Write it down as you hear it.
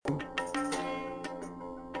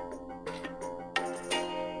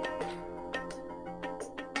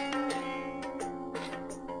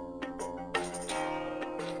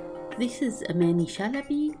This is Amani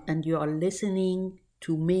Shalabi, and you are listening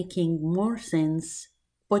to Making More Sense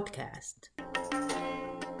podcast.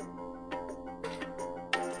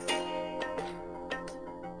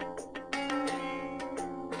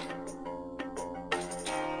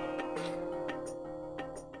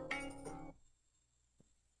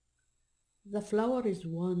 The flower is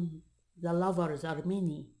one, the lovers are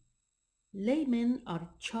many. Laymen are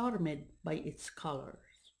charmed by its colors.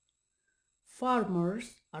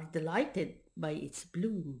 Farmers are delighted by its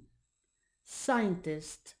bloom.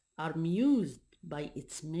 Scientists are amused by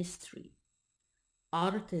its mystery.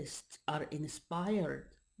 Artists are inspired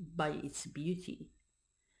by its beauty.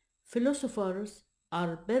 Philosophers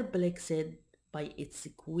are perplexed by its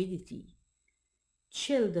quiddity.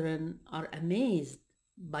 Children are amazed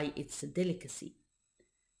by its delicacy.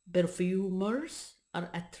 Perfumers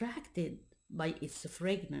are attracted by its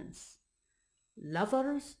fragrance.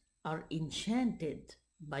 Lovers are enchanted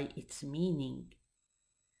by its meaning.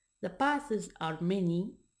 The paths are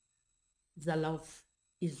many, the love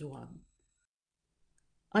is one.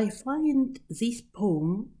 I find this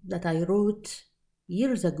poem that I wrote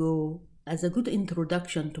years ago as a good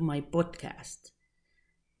introduction to my podcast,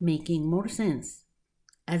 Making More Sense.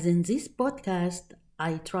 As in this podcast,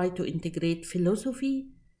 I try to integrate philosophy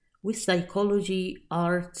with psychology,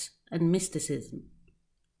 art, and mysticism.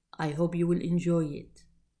 I hope you will enjoy it.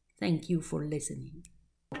 Thank you for listening.